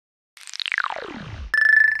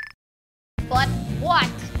but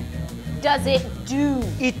what does it do?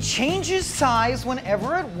 It changes size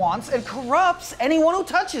whenever it wants and corrupts anyone who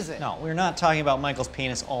touches it. No, we're not talking about Michael's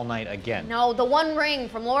penis all night again. No, the One Ring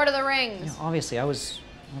from Lord of the Rings. Yeah, obviously, I was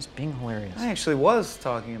being hilarious. I actually was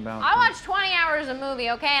talking about I watched 20 hours of movie,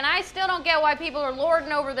 okay, and I still don't get why people are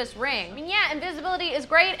lording over this ring. I mean, yeah, invisibility is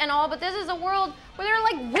great and all, but this is a world where there are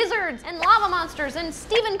like wizards and lava monsters and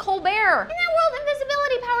Stephen Colbert. In that world,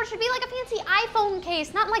 invisibility power should be like a fancy iPhone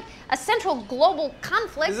case, not like a central global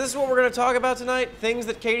conflict. Is this what we're gonna talk about tonight? Things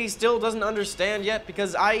that Katie still doesn't understand yet?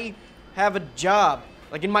 Because I have a job.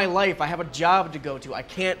 Like in my life, I have a job to go to. I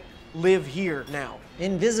can't live here now.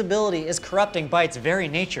 Invisibility is corrupting by its very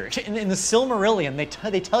nature. In the Silmarillion,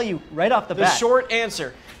 they tell you right off the bat. The short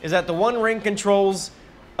answer is that the One Ring controls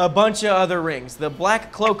a bunch of other rings. The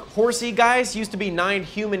Black Cloak horsey guys used to be 9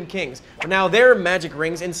 human kings, but now their magic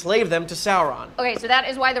rings enslave them to Sauron. Okay, so that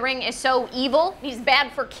is why the ring is so evil. He's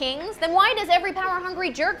bad for kings. Then why does every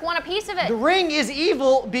power-hungry jerk want a piece of it? The ring is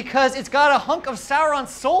evil because it's got a hunk of Sauron's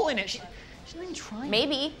soul in it. She's not even trying.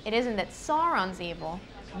 Maybe it isn't that Sauron's evil.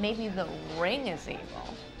 Maybe the ring is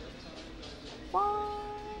evil. What?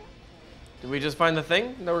 Did we just find the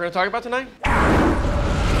thing that we're gonna talk about tonight?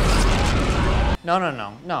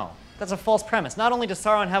 No. That's a false premise. Not only does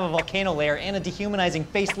Sauron have a volcano lair and a dehumanizing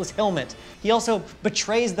faceless helmet, he also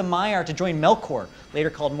betrays the Maiar to join Melkor, later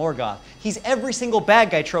called Morgoth. He's every single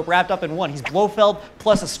bad guy trope wrapped up in one. He's Blofeld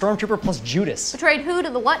plus a stormtrooper plus Judas. Betrayed who to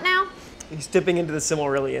the what now? He's dipping into the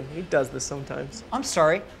Silmarillion. He does this sometimes. I'm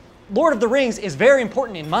sorry. Lord of the Rings is very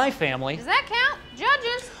important in my family. Does that count?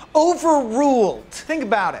 Judges? Overruled. Think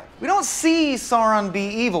about it. We don't see Sauron be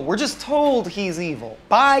evil. We're just told he's evil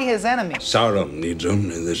by his enemies. Sauron needs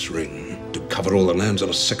only this ring to cover all the lands of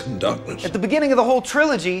a second darkness. At the beginning of the whole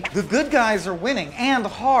trilogy, the good guys are winning, and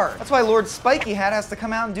hard. That's why Lord Spiky Hat has to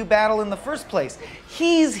come out and do battle in the first place.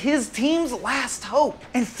 He's his team's last hope.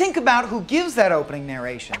 And think about who gives that opening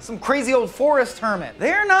narration. Some crazy old forest hermit.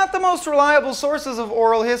 They're not the most reliable sources of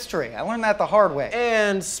oral history. I learned that the hard way.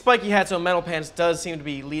 And Spiky Hat's own Metal Pants does seem to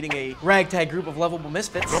be leading a ragtag group of lovable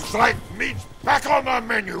misfits. Looks like meat's back on the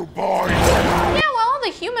menu, boys. Yeah, well, all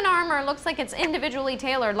the human armor looks like it's individually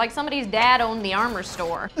tailored, like somebody's dad owned the armor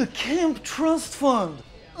store. The Camp Trust Fund.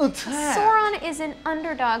 Attack. Sauron is an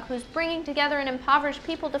underdog who's bringing together an impoverished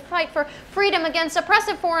people to fight for freedom against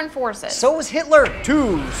oppressive foreign forces. So was Hitler.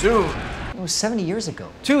 Too soon. It was 70 years ago.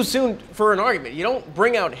 Too soon for an argument. You don't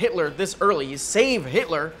bring out Hitler this early. You save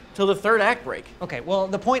Hitler till the third act break. Okay, well,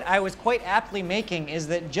 the point I was quite aptly making is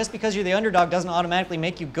that just because you're the underdog doesn't automatically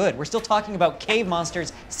make you good. We're still talking about cave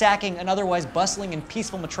monsters sacking an otherwise bustling and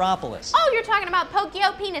peaceful metropolis. Oh, you're talking about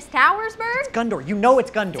Pokio Penis Towersburg? It's Gondor. You know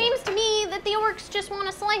it's Gondor. Seems to me that the orcs just want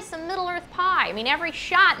to slice some Middle-earth pie. I mean, every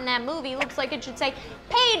shot in that movie looks like it should say,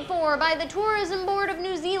 paid for by the Tourism Board of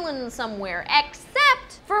New Zealand somewhere,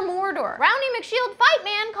 except for Mordor. Roundy McShield Fight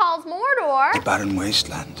Man calls Mordor A barren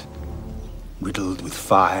wasteland, riddled with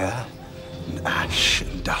fire and ash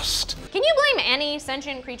and dust. Can you blame any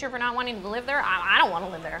sentient creature for not wanting to live there? I don't want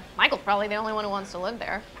to live there. Michael's probably the only one who wants to live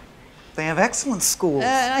there. They have excellent schools.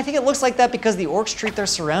 And I think it looks like that because the orcs treat their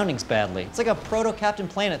surroundings badly. It's like a proto-Captain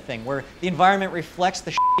Planet thing where the environment reflects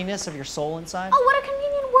the shittiness of your soul inside. Oh, what a convenient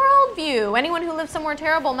worldview. Anyone who lives somewhere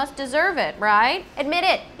terrible must deserve it, right? Admit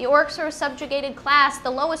it, the orcs are a subjugated class,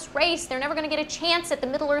 the lowest race. They're never gonna get a chance at the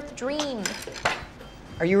Middle-earth dream.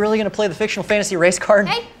 Are you really gonna play the fictional fantasy race card?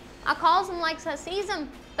 Hey, I calls them like I sees them.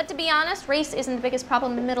 But to be honest, race isn't the biggest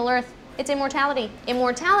problem in Middle-earth. It's immortality.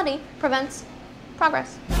 Immortality prevents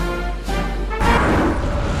progress.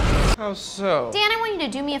 How so? Dan, I want you to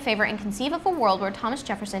do me a favor and conceive of a world where Thomas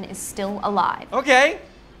Jefferson is still alive. Okay.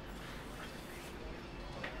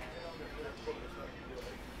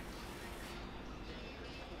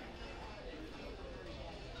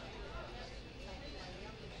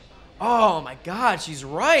 Oh my God, she's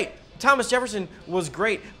right. Thomas Jefferson was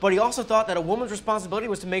great, but he also thought that a woman's responsibility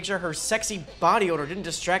was to make sure her sexy body odor didn't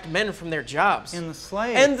distract men from their jobs. And the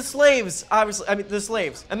slaves. And the slaves, obviously. I mean, the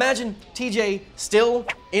slaves. Imagine TJ still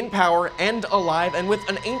in power and alive and with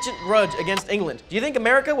an ancient grudge against England. Do you think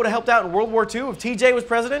America would have helped out in World War II if TJ was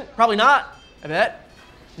president? Probably not, I bet.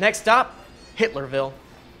 Next stop, Hitlerville.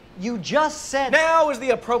 You just said... Now is the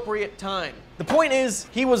appropriate time. The point is,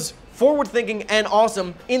 he was forward-thinking and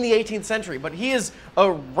awesome in the 18th century, but he is a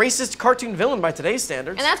racist cartoon villain by today's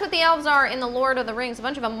standards. And that's what the elves are in the Lord of the Rings, a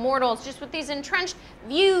bunch of immortals just with these entrenched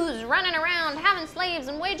views, running around, having slaves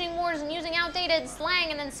and waging wars and using outdated slang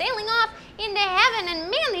and then sailing off into heaven. And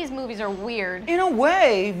man, these movies are weird. In a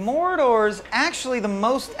way, Mordor's actually the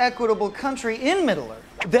most equitable country in Middle-earth.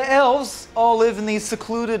 The elves all live in these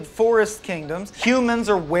secluded forest kingdoms. Humans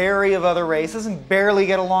are wary of other races and barely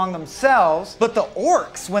get along themselves. But the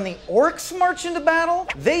orcs, when the orcs march into battle,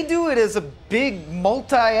 they do it as a big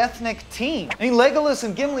multi-ethnic team. I mean, Legolas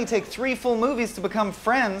and Gimli take 3 full movies to become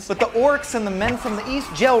friends, but the orcs and the men from the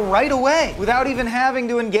east gel right away without even having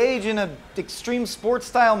to engage in an extreme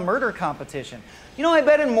sports-style murder competition. You know, I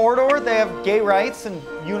bet in Mordor they have gay rights and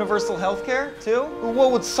universal health care, too.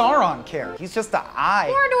 What would Sauron care? He's just an eye.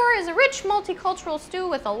 Mordor is a rich, multicultural stew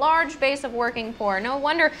with a large base of working poor. No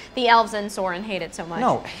wonder the elves and Sauron hate it so much.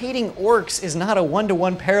 No, hating orcs is not a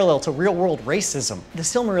one-to-one parallel to real-world racism. The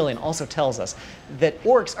Silmarillion also tells us that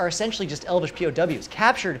orcs are essentially just elvish POWs,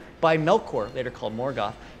 captured by Melkor, later called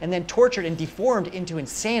Morgoth, and then tortured and deformed into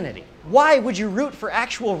insanity. Why would you root for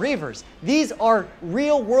actual Reavers? These are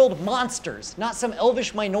real-world monsters, not some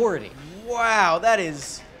elvish minority. Wow, that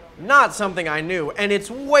is not something I knew, and it's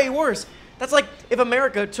way worse. That's like if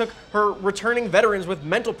America took her returning veterans with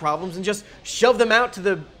mental problems and just shoved them out to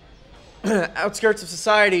the outskirts of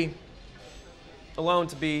society alone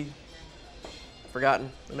to be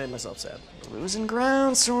forgotten. I made myself sad. Losing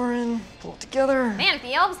ground, Soren. Pull it together. Man, if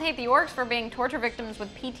the elves hate the orcs for being torture victims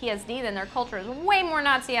with PTSD, then their culture is way more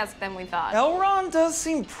Nazi-esque than we thought. Elrond does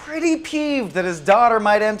seem pretty peeved that his daughter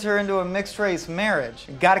might enter into a mixed-race marriage.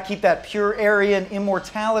 You gotta keep that pure Aryan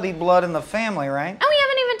immortality blood in the family, right? And we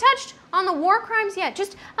haven't even touched on the war crimes yet.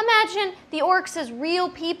 Just imagine the orcs as real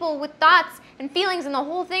people with thoughts and feelings, and the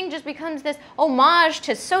whole thing just becomes this homage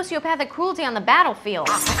to sociopathic cruelty on the battlefield.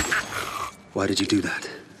 Why did you do that?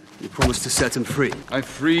 You promised to set him free. I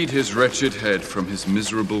freed his wretched head from his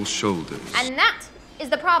miserable shoulders. And that is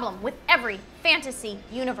the problem with every fantasy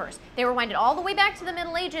universe. They rewind it all the way back to the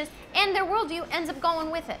Middle Ages, and their worldview ends up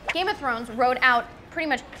going with it. Game of Thrones wrote out pretty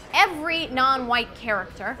much every non-white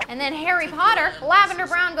character, and then Harry Potter, Lavender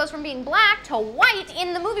Brown goes from being black to white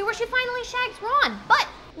in the movie where she finally shags Ron. But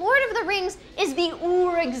Lord of the Rings is the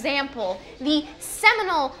example, the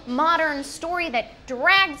seminal modern story that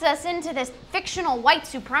drags us into this fictional white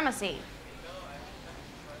supremacy.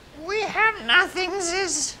 We have nothing,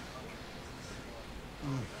 Ziz.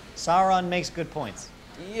 Sauron makes good points.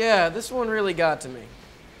 Yeah, this one really got to me.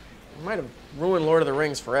 It might have ruined Lord of the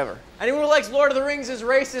Rings forever. Anyone who likes Lord of the Rings is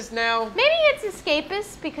racist now. Maybe it's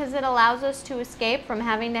escapist because it allows us to escape from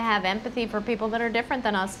having to have empathy for people that are different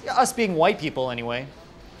than us. Yeah, us being white people, anyway.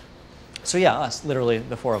 So yeah, us, literally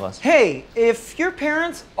the 4 of us. Hey, if your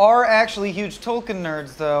parents are actually huge Tolkien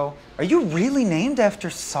nerds, though, are you really named after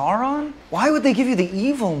Sauron? Why would they give you the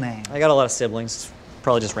evil name? I got a lot of siblings.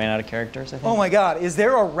 Probably just ran out of characters, I think. Oh my god, is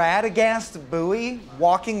there a Radagast buoy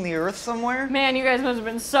walking the earth somewhere? Man, you guys must have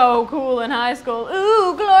been so cool in high school.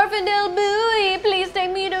 Ooh, Glorfindel buoy, please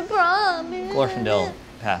take me to prom. Glorfindel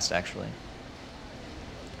passed, actually.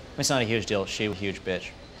 It's not a huge deal. She was a huge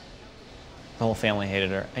bitch. The whole family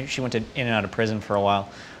hated her. She went in and out of prison for a while.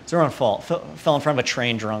 It's her own fault. Fell in front of a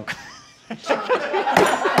train drunk. And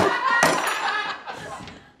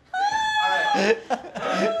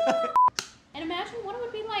imagine what it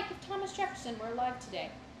would be like if Thomas Jefferson were alive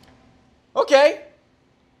today. Okay.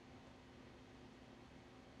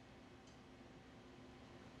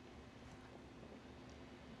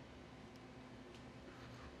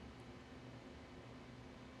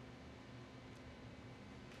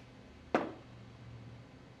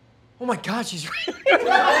 Oh my God, she's